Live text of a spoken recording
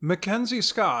Mackenzie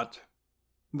Scott,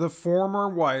 the former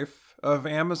wife of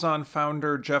Amazon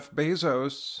founder Jeff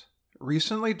Bezos,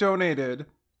 recently donated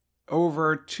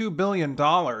over $2 billion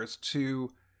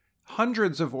to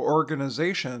hundreds of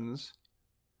organizations,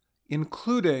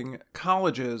 including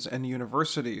colleges and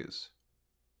universities.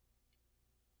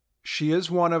 She is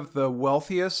one of the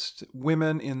wealthiest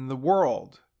women in the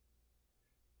world.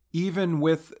 Even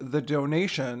with the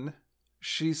donation,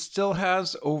 she still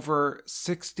has over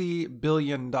 $60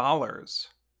 billion.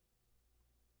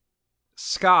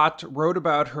 Scott wrote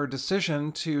about her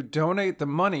decision to donate the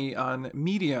money on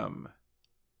Medium.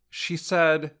 She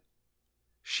said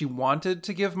she wanted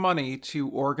to give money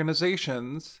to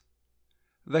organizations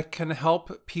that can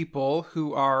help people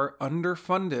who are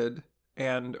underfunded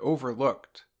and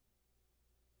overlooked.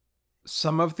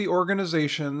 Some of the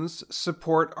organizations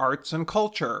support arts and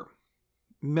culture.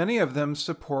 Many of them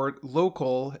support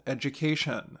local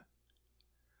education.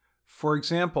 For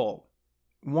example,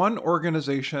 one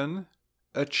organization,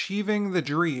 Achieving the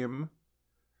Dream,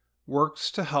 works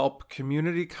to help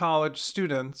community college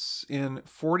students in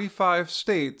 45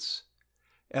 states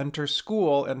enter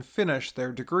school and finish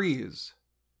their degrees.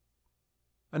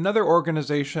 Another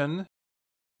organization,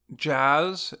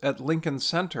 Jazz at Lincoln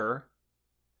Center,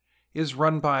 is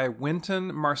run by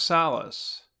Wynton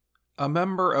Marsalis, a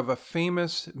member of a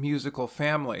famous musical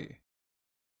family.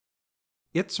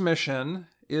 Its mission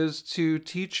is to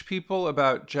teach people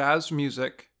about jazz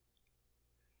music,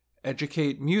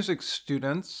 educate music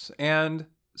students, and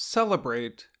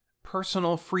celebrate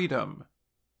personal freedom.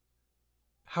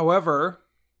 However,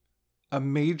 a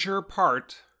major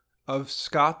part of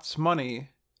Scott's money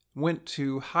went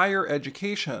to higher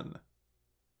education.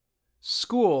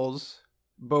 Schools,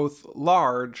 both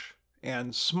large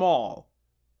and small.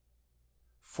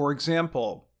 For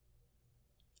example,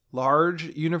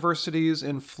 large universities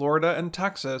in Florida and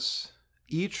Texas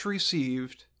each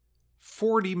received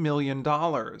 $40 million.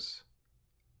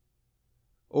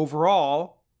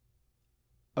 Overall,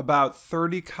 about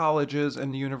 30 colleges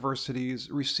and universities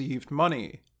received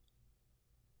money.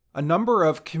 A number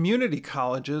of community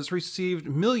colleges received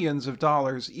millions of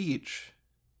dollars each.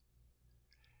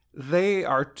 They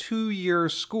are 2-year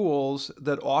schools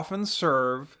that often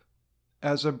serve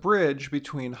as a bridge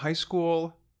between high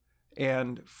school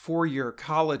and 4-year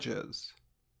colleges.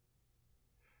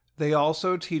 They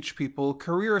also teach people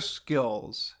career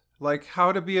skills, like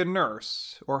how to be a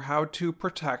nurse or how to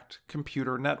protect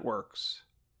computer networks.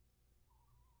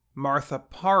 Martha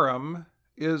Parham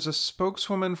is a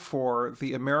spokeswoman for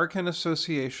the American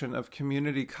Association of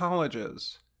Community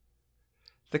Colleges.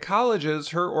 The colleges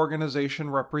her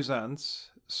organization represents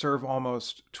serve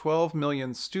almost 12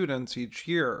 million students each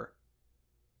year.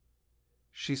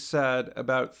 She said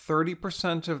about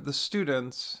 30% of the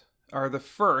students are the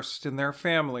first in their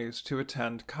families to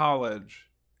attend college.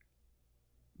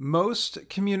 Most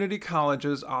community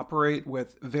colleges operate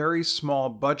with very small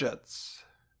budgets.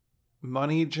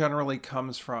 Money generally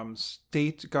comes from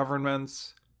state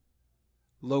governments,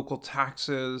 local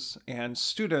taxes, and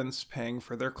students paying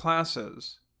for their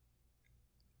classes.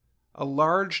 A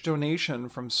large donation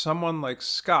from someone like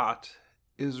Scott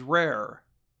is rare.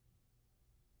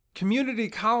 Community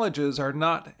colleges are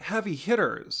not heavy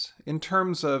hitters in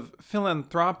terms of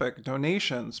philanthropic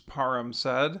donations, Parham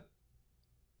said.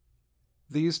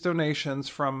 These donations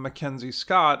from Mackenzie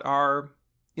Scott are,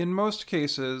 in most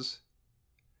cases,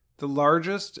 the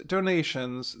largest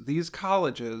donations these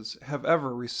colleges have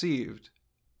ever received.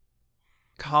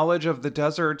 College of the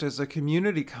Desert is a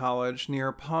community college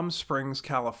near Palm Springs,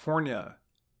 California.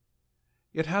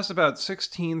 It has about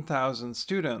 16,000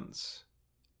 students.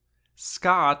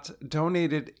 Scott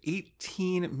donated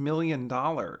 $18 million.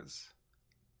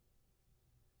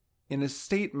 In a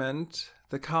statement,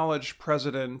 the college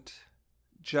president,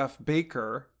 Jeff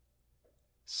Baker,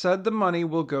 said the money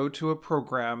will go to a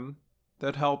program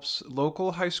that helps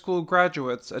local high school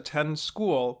graduates attend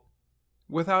school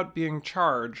without being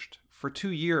charged for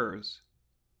 2 years.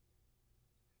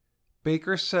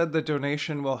 Baker said the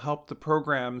donation will help the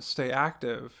program stay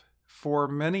active for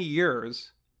many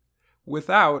years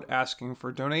without asking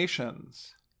for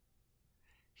donations.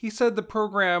 He said the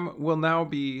program will now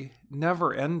be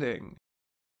never-ending.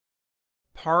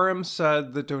 Parham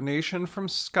said the donation from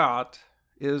Scott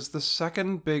is the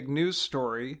second big news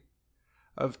story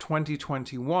of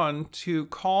 2021 to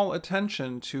call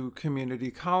attention to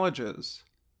community colleges.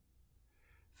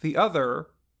 The other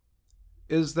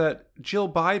is that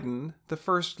Jill Biden, the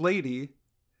First Lady,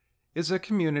 is a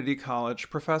community college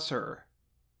professor.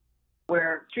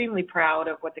 We're extremely proud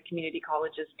of what the community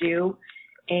colleges do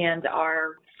and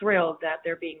are thrilled that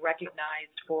they're being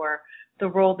recognized for the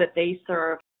role that they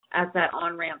serve as that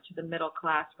on-ramp to the middle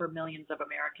class for millions of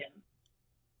Americans.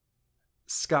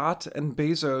 Scott and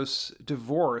Bezos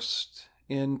divorced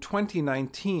in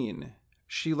 2019.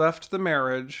 She left the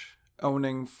marriage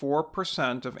owning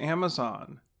 4% of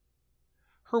Amazon.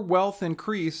 Her wealth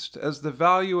increased as the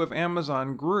value of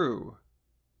Amazon grew.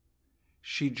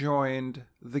 She joined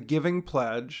the Giving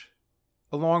Pledge,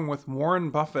 along with Warren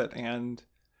Buffett and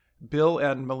Bill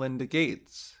and Melinda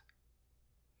Gates.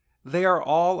 They are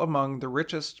all among the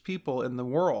richest people in the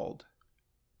world.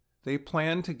 They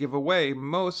plan to give away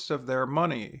most of their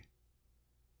money.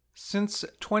 Since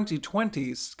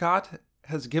 2020, Scott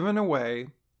has given away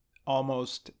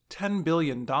almost $10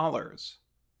 billion.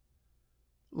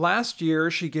 Last year,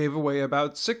 she gave away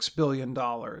about $6 billion.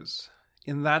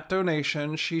 In that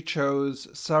donation, she chose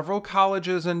several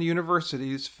colleges and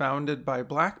universities founded by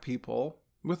Black people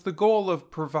with the goal of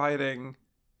providing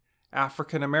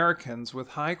African Americans with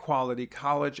high-quality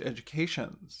college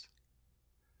educations.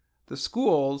 The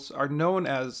schools are known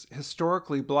as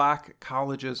historically Black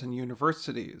colleges and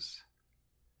universities.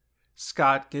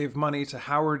 Scott gave money to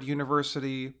Howard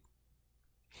University,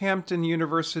 Hampton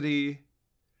University,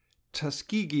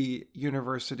 Tuskegee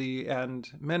University, and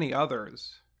many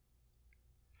others.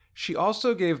 She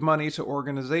also gave money to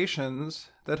organizations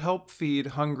that help feed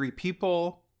hungry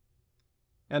people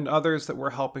and others that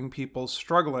were helping people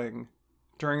struggling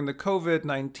during the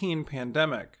COVID-19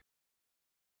 pandemic.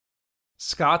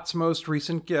 Scott's most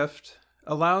recent gift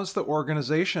allows the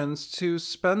organizations to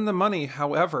spend the money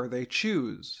however they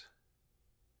choose.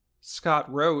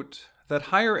 Scott wrote that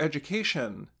higher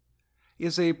education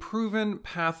is a proven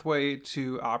pathway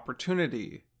to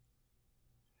opportunity,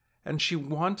 and she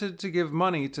wanted to give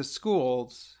money to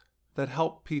schools that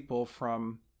help people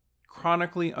from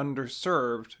chronically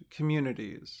underserved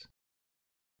communities.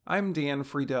 I'm Dan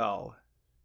Friedel,